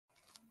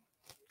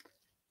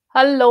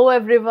Hello,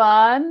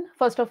 everyone.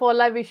 First of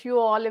all, I wish you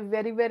all a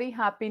very, very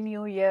happy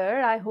new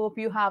year. I hope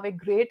you have a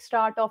great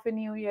start of a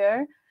new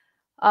year.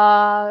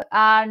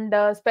 And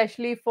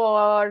especially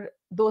for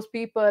those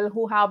people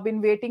who have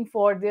been waiting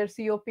for their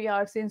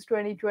COPR since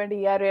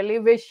 2020, I really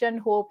wish and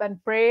hope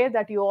and pray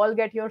that you all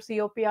get your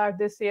COPR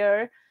this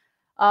year.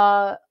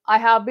 I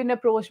have been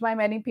approached by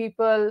many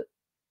people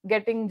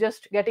getting an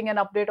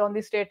update on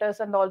the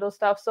status and all those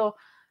stuff. So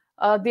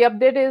the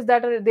update is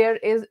that there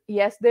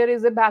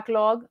is a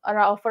backlog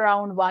of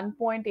around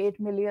 1.8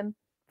 million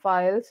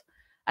files,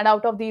 and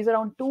out of these,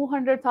 around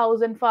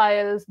 200,000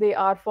 files they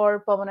are for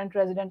permanent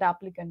resident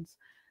applicants.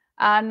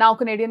 And now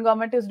Canadian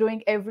government is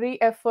doing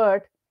every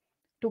effort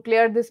to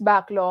clear this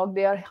backlog.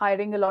 They are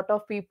hiring a lot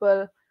of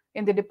people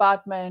in the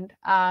department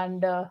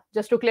and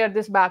just to clear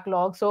this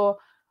backlog. So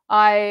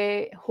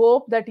I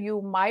hope that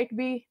you might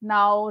be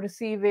now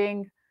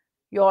receiving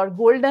your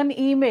golden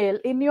email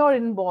in your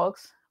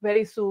inbox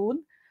very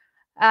soon.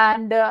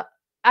 And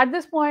at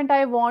this point,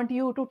 I want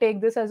you to take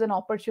this as an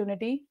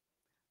opportunity.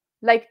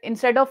 Like,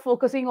 instead of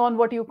focusing on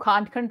what you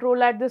can't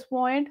control at this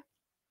point,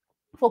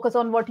 focus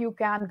on what you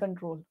can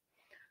control.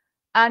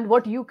 And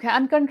what you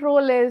can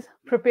control is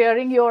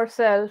preparing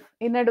yourself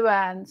in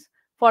advance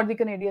for the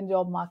Canadian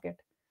job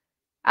market.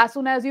 As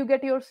soon as you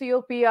get your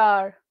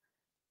COPR,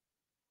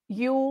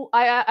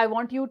 I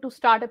want you to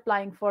start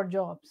applying for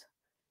jobs,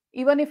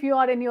 even if you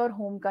are in your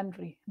home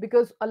country,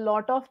 because a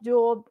lot of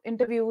job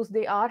interviews,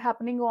 they are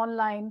happening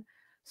online.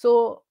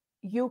 So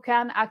you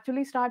can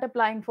actually start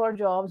applying for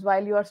jobs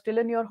while you are still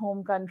in your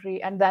home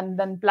country, and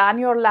then plan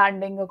your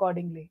landing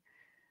accordingly.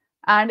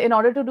 And in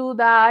order to do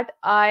that,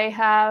 I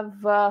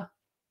have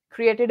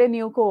created a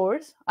new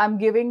course. I'm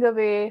giving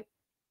away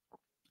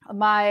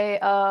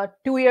my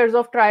 2 years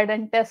of tried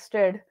and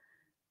tested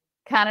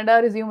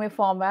Canada resume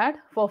format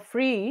for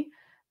free,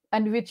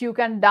 and which you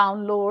can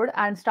download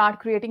and start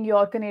creating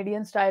your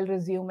Canadian style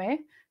resume.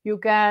 You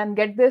can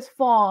get this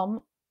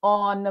form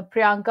on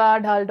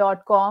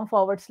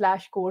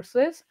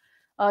priyankadhal.com/courses.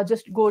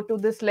 Just go to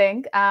this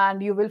link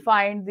and you will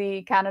find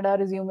the Canada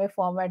resume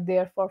format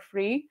there for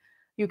free.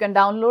 You can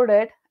download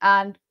it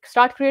and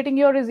start creating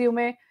your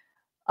resume.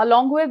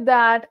 Along with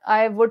that,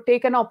 I would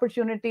take an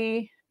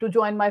opportunity to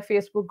join my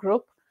Facebook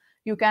group.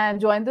 You can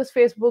join this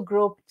Facebook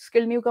group,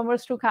 Skill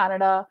Newcomers to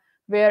Canada,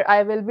 where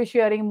I will be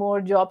sharing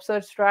more job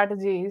search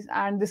strategies.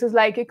 And this is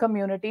like a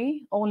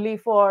community only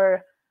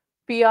for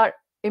PR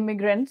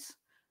immigrants.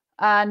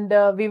 And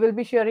we will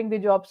be sharing the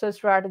job search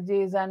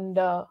strategies and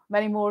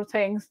many more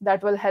things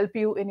that will help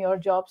you in your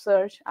job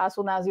search as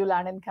soon as you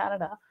land in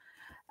Canada.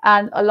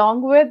 And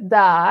along with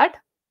that,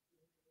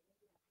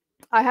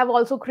 I have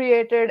also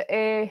created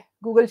a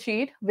Google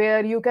Sheet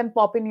where you can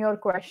pop in your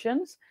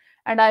questions,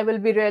 and I will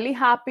be really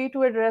happy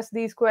to address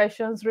these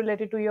questions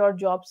related to your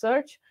job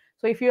search.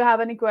 So if you have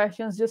any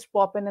questions, just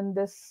pop in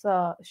this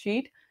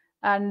sheet,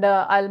 and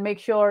I'll make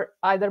sure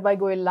either by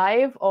going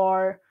live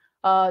or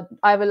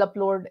I will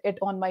upload it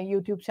on my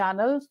YouTube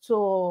channel.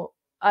 So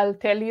I'll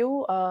tell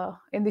you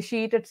in the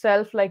sheet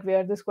itself, like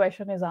where this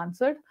question is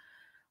answered.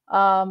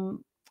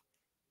 Um,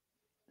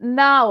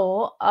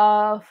 now,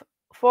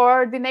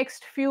 for the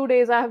next few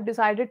days, I have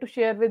decided to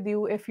share with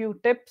you a few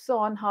tips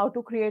on how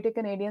to create a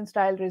Canadian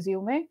style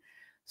resume.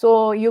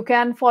 So you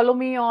can follow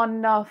me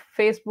on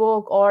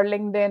Facebook or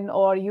LinkedIn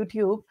or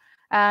YouTube,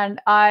 and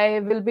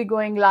I will be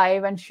going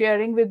live and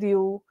sharing with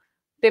you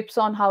tips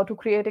on how to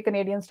create a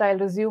Canadian style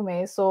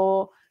resume.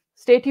 So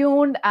stay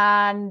tuned,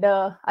 and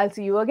I'll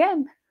see you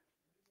again.